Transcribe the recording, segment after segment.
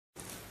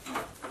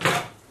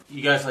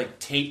You guys like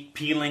tape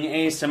peeling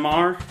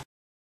ASMR?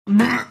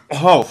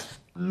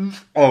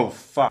 Oh,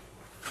 fuck.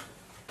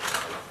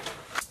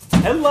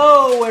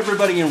 Hello,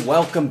 everybody, and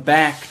welcome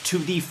back to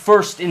the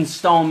first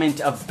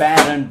installment of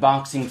Bad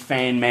Unboxing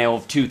Fan Mail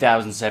of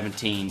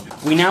 2017.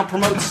 We now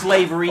promote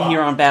slavery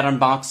here on Bad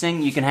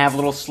Unboxing. You can have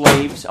little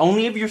slaves,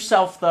 only of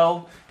yourself,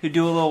 though, to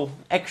do a little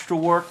extra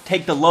work.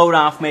 Take the load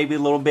off maybe a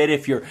little bit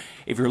if your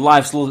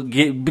life's a little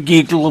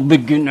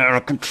bit getting out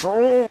of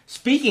control.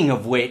 Speaking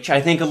of which, I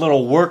think a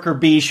little worker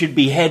bee should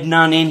be heading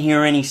on in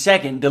here any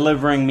second,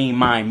 delivering me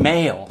my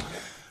mail.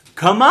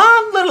 Come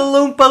on, little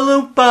Oompa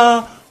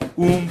Loompa.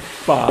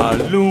 Oompa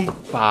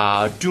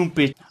Loompa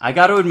Doompit. I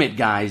gotta admit,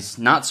 guys,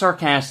 not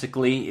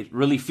sarcastically, it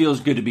really feels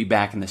good to be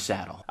back in the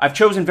saddle. I've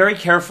chosen very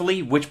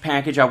carefully which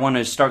package I want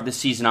to start this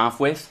season off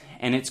with,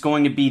 and it's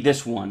going to be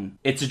this one.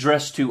 It's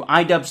addressed to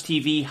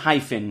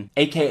iDubbbzTV -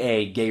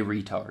 aka Gay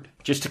Retard.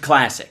 Just a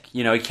classic.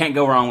 You know, you can't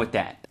go wrong with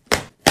that.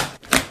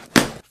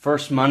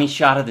 First money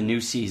shot of the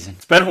new season.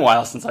 It's been a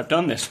while since I've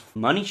done this.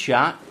 Money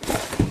shot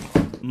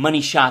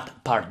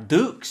par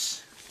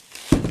deux.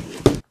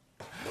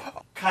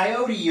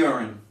 Coyote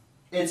urine.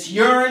 It's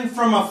urine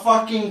from a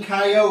fucking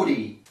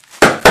coyote.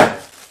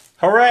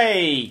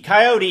 Hooray!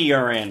 Coyote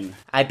urine.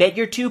 I bet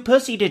you're too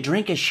pussy to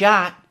drink a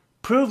shot.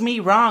 Prove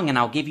me wrong and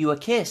I'll give you a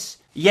kiss.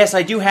 Yes,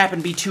 I do happen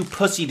to be too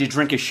pussy to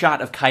drink a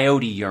shot of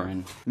coyote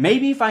urine.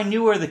 Maybe if I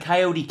knew where the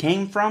coyote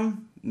came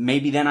from,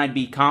 maybe then I'd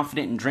be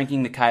confident in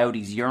drinking the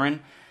coyote's urine.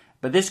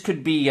 But this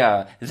could be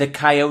the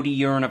coyote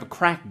urine of a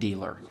crack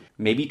dealer.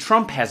 Maybe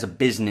Trump has a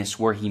business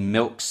where he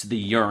milks the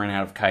urine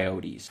out of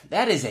coyotes.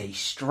 That is a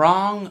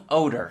strong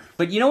odor.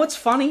 But you know what's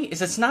funny?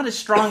 Is it's not as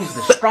strong as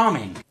the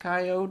Strawman.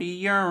 Coyote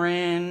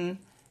urine.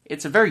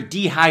 It's a very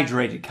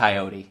dehydrated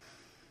coyote.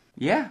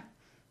 Yeah.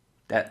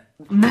 That...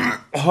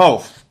 Oh,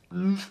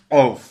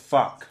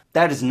 fuck.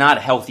 That is not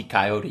a healthy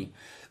coyote.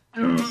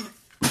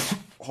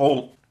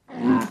 Oh,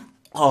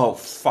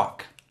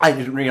 fuck. I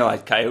didn't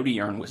realize coyote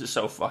urine was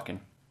so fucking...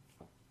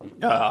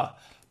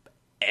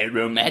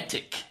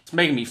 aromatic. It's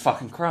making me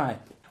fucking cry.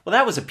 Well,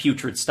 that was a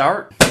putrid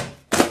start.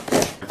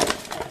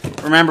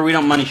 Remember, we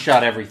don't money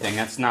shot everything.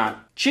 That's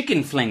not...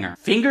 Chicken Flinger.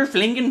 Finger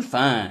Flingin'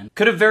 Fun.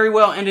 Could have very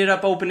well ended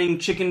up opening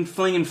Chicken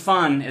Flingin'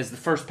 Fun as the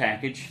first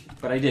package,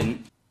 but I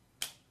didn't.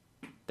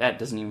 That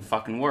doesn't even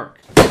fucking work.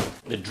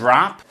 The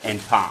drop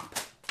and pop.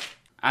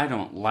 I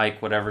don't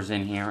like whatever's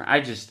in here.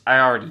 I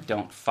already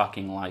don't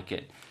fucking like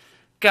it.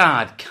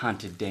 God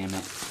cunted, damn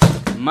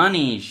it.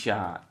 Money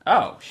shot.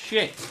 Oh,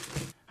 shit.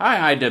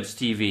 Hi,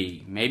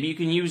 iDubbbzTV. Maybe you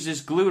can use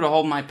this glue to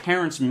hold my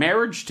parents'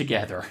 marriage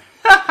together.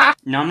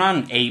 No, I'm not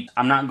an ape.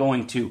 I'm not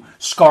going to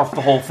scarf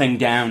the whole thing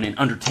down in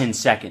under 10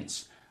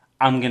 seconds.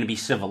 I'm going to be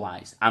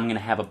civilized. I'm going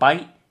to have a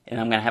bite, and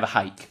I'm going to have a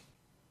hike.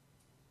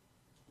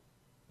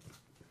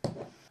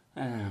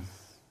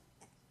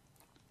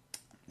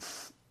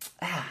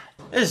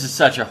 This is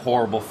such a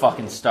horrible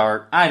fucking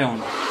start.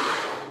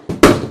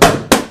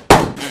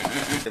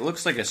 It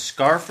looks like a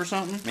scarf or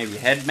something. Maybe a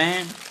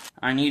headband.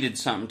 I needed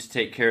something to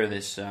take care of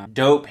this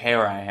dope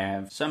hair I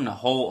have. Something to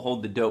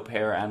hold the dope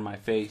hair out of my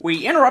face.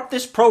 We interrupt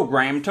this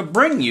program to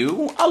bring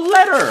you a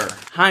letter.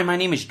 Hi, my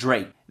name is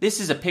Drake. This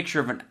is a picture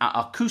of an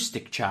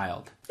acoustic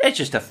child.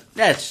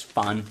 That's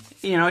fun.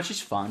 You know, it's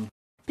just fun.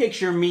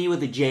 Picture me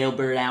with a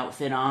jailbird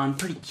outfit on.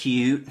 Pretty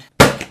cute.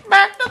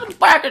 Back to the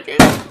packages.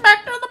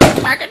 Back to the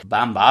package.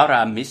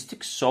 Bambara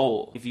Mystic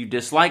Soul. If you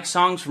dislike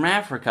songs from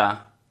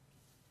Africa,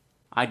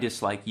 I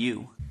dislike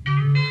you.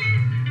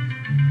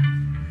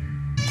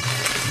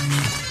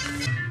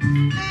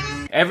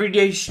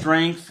 Everyday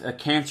Strength, a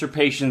cancer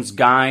patient's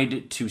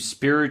guide to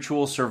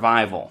spiritual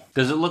survival.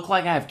 Does it look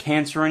like I have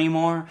cancer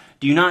anymore?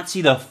 Do you not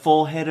see the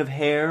full head of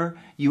hair?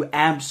 You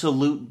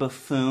absolute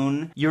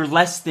buffoon. You're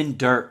less than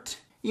dirt.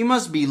 You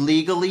must be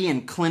legally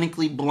and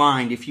clinically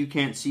blind if you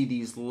can't see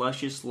these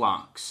luscious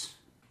locks.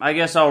 I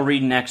guess I'll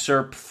read an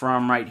excerpt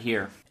from right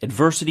here.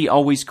 Adversity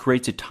always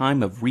creates a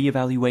time of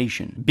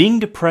reevaluation. Being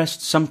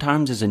depressed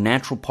sometimes is a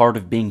natural part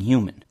of being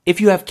human. If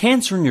you have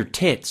cancer in your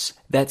tits,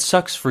 that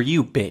sucks for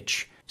you,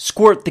 bitch.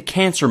 Squirt the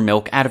cancer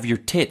milk out of your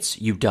tits,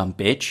 you dumb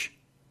bitch.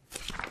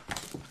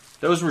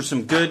 Those were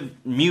some good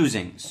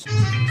musings.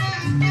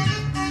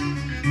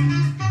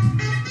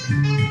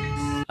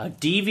 A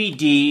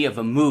DVD of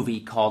a movie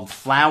called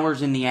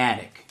Flowers in the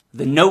Attic.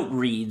 The note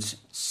reads,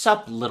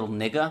 "Sup, little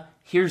nigga,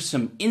 here's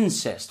some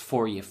incest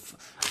for you."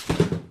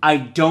 I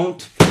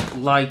don't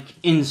like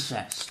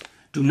incest.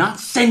 Do not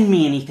send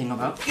me anything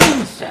about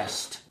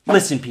incest.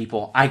 Listen,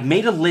 people, I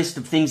made a list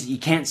of things that you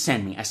can't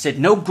send me. I said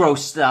no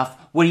gross stuff.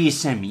 What do you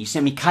send me? You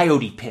send me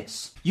coyote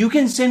piss. You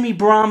can send me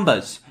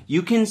brambas.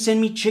 You can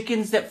send me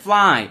chickens that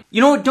fly.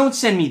 You know what? Don't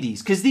send me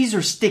these, because these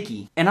are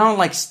sticky. And I don't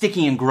like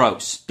sticky and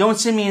gross. Don't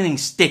send me anything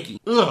sticky.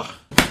 Ugh.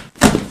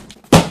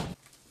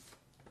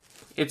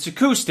 It's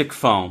acoustic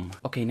foam.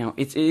 Okay, now,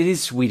 it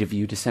is sweet of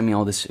you to send me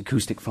all this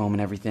acoustic foam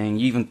and everything.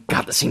 You even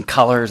got the same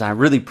colors. I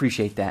really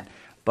appreciate that.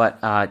 But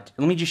let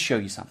me just show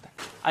you something.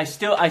 I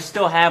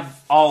still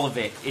have all of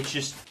it. It's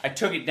just I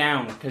took it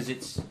down because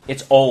it's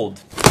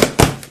old.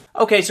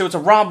 Okay, so it's a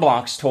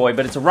Roblox toy,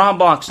 but it's a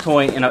Roblox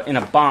toy in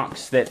a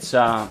box that's,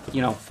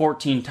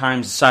 14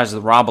 times the size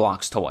of the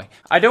Roblox toy.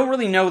 I don't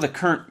really know the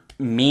current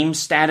meme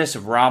status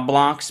of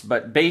Roblox,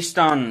 but based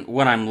on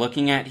what I'm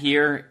looking at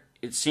here,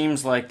 it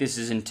seems like this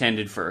is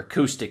intended for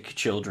acoustic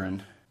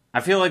children.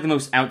 I feel like the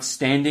most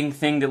outstanding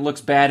thing that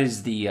looks bad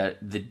is the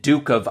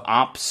Duke of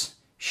Ops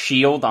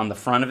shield on the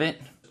front of it.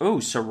 Ooh,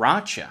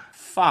 Sriracha.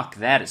 Fuck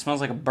that, it smells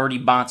like a Bertie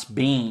Bott's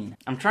bean.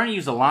 I'm trying to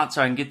use a lot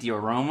so I can get the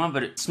aroma,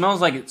 but it smells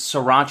like it's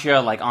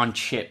Sriracha, like, on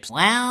chips.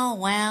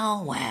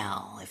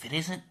 Well, if it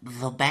isn't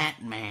the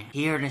Batman,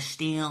 here to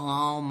steal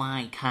all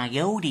my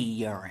coyote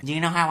urine. Do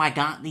you know how I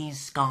got these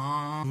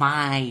scars?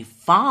 My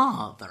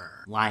father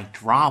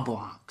liked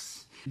Roblox.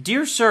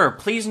 Dear sir,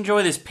 please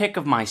enjoy this pic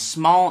of my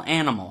small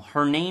animal.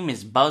 Her name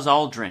is Buzz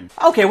Aldrin.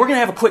 Okay, we're gonna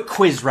have a quick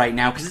quiz right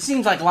now, because it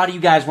seems like a lot of you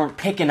guys weren't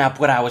picking up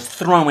what I was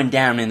throwing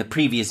down in the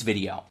previous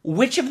video.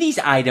 Which of these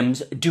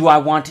items do I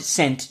want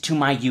sent to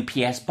my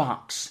UPS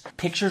box?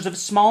 Pictures of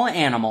small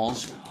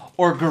animals,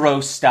 or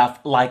gross stuff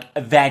like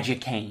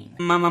Vagicane?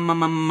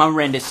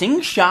 Miranda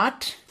Singh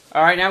shot.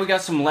 Alright, now we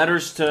got some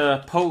letters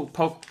to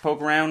poke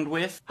around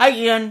with.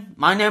 Hey Ian,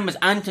 my name is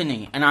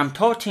Anthony, and I'm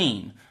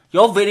 13.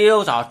 Your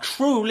videos are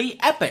truly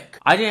epic.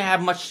 I didn't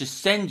have much to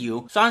send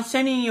you, so I'm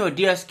sending you a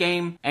DS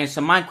game and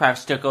some Minecraft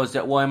stickers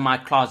that were in my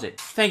closet.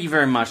 Thank you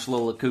very much,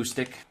 Little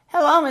Acoustic.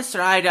 Hello, Mr.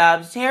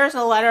 iDubbbz. Here's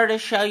a letter to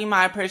show you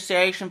my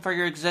appreciation for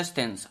your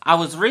existence. I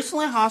was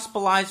recently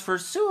hospitalized for a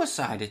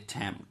suicide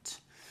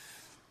attempt.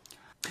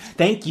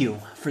 Thank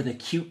you for the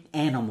cute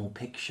animal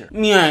picture.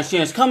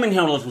 Yes, come in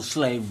here, little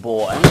slave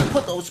boy, and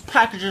put those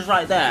packages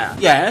right there.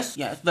 Yes,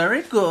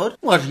 very good.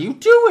 What are you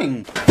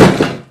doing?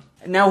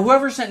 Now,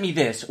 whoever sent me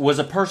this was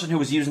a person who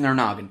was using their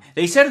noggin.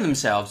 They said to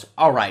themselves,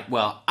 alright,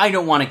 well, I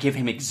don't want to give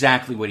him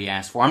exactly what he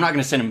asked for. I'm not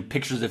going to send him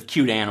pictures of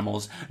cute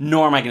animals,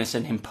 nor am I going to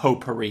send him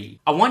potpourri.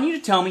 I want you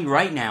to tell me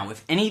right now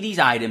if any of these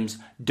items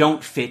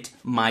don't fit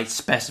my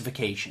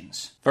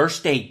specifications.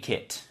 First aid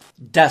kit,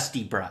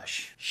 dusty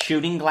brush,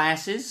 shooting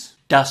glasses,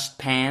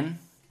 dustpan,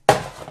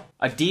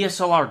 a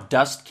DSLR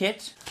dust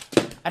kit.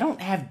 I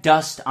don't have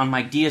dust on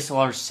my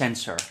DSLR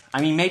sensor. I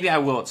mean, maybe I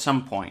will at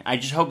some point. I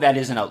just hope that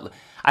isn't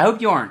I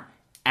hope you aren't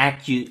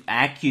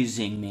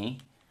accusing me.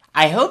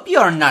 I hope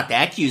you're not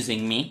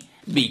accusing me,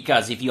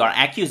 because if you are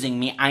accusing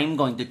me, I'm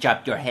going to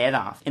chop your head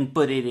off and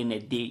put it in a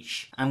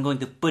dish. I'm going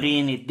to put it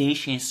in a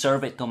dish and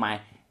serve it to my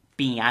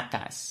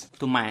piñatas,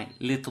 to my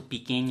little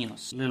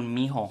pequeños, little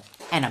mijo,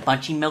 and a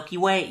bunch of Milky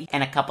Way,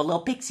 and a couple little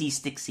pixie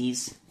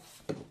sticksies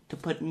to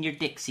put in your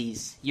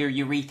dixies, your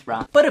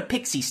urethra. Put a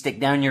pixie stick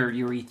down your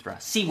urethra.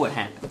 See what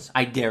happens.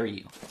 I dare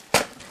you.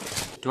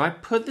 Do I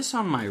put this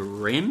on my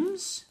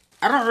rims?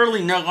 I don't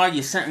really know why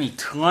you sent me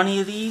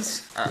 20 of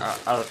these.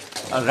 A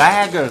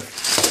rag of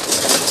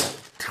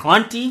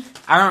 20?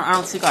 I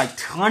don't think like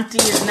 20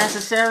 is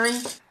necessary.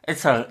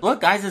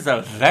 Look guys, it's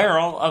a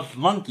barrel of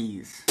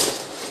monkeys.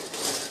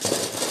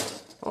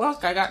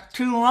 Look, I got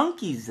 2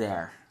 monkeys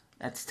there.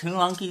 That's 2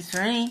 monkeys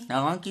for me,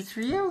 no monkeys for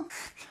you.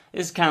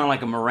 This is kind of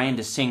like a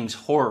Miranda Sings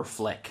horror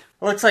flick.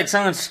 Looks like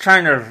someone's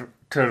trying to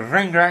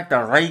bring back the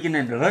Reagan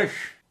and the Bush.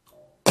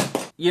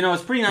 You know,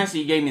 it's pretty nice that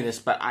you gave me this,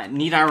 but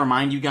need I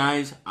remind you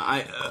guys,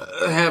 I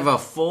have a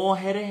full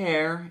head of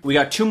hair. We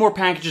got 2 more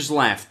packages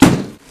left.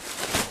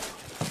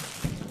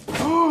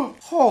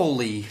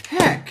 Holy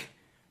heck!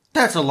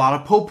 That's a lot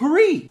of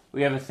potpourri!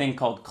 We have a thing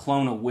called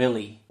Clone a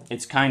Willy.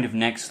 It's kind of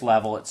next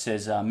level. It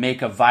says,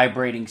 make a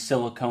vibrating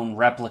silicone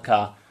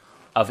replica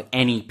of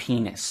any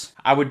penis.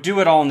 I would do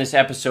it all in this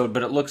episode,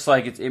 but it looks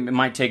like it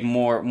might take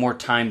more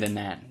time than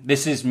that.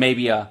 This is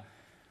maybe a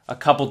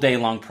couple day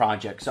long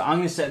project. So I'm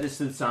going to set this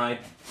to the side.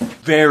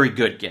 Very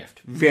good gift.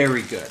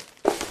 Very good.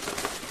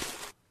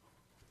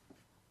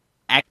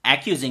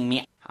 Accusing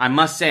me. I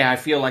must say I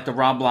feel like the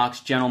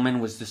Roblox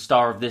gentleman was the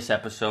star of this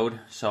episode.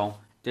 So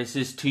this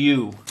is to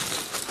you.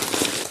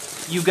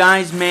 You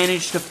guys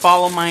managed to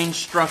follow my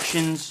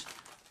instructions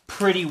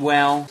pretty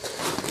well.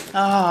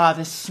 Ah,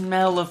 the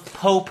smell of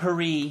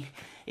potpourri.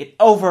 It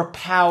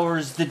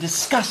overpowers the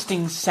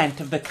disgusting scent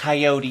of the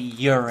coyote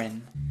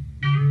urine.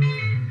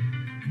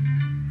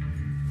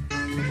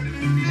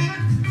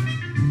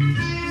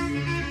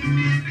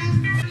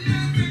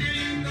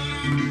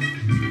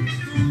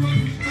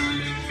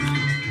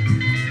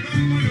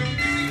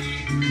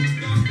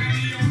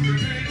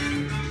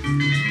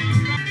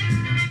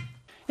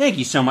 Thank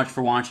you so much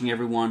for watching,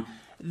 everyone.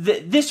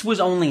 This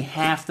was only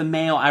half the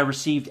mail I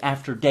received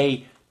after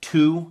day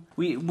 2.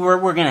 We're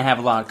going to have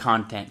a lot of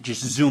content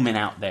just zooming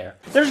out there.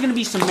 There's going to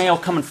be some mail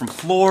coming from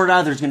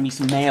Florida. There's going to be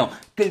some mail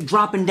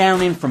dropping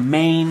down in from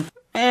Maine.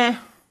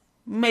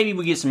 Maybe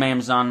we get some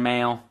Amazon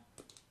mail.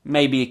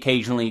 Maybe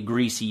occasionally a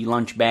greasy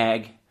lunch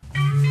bag.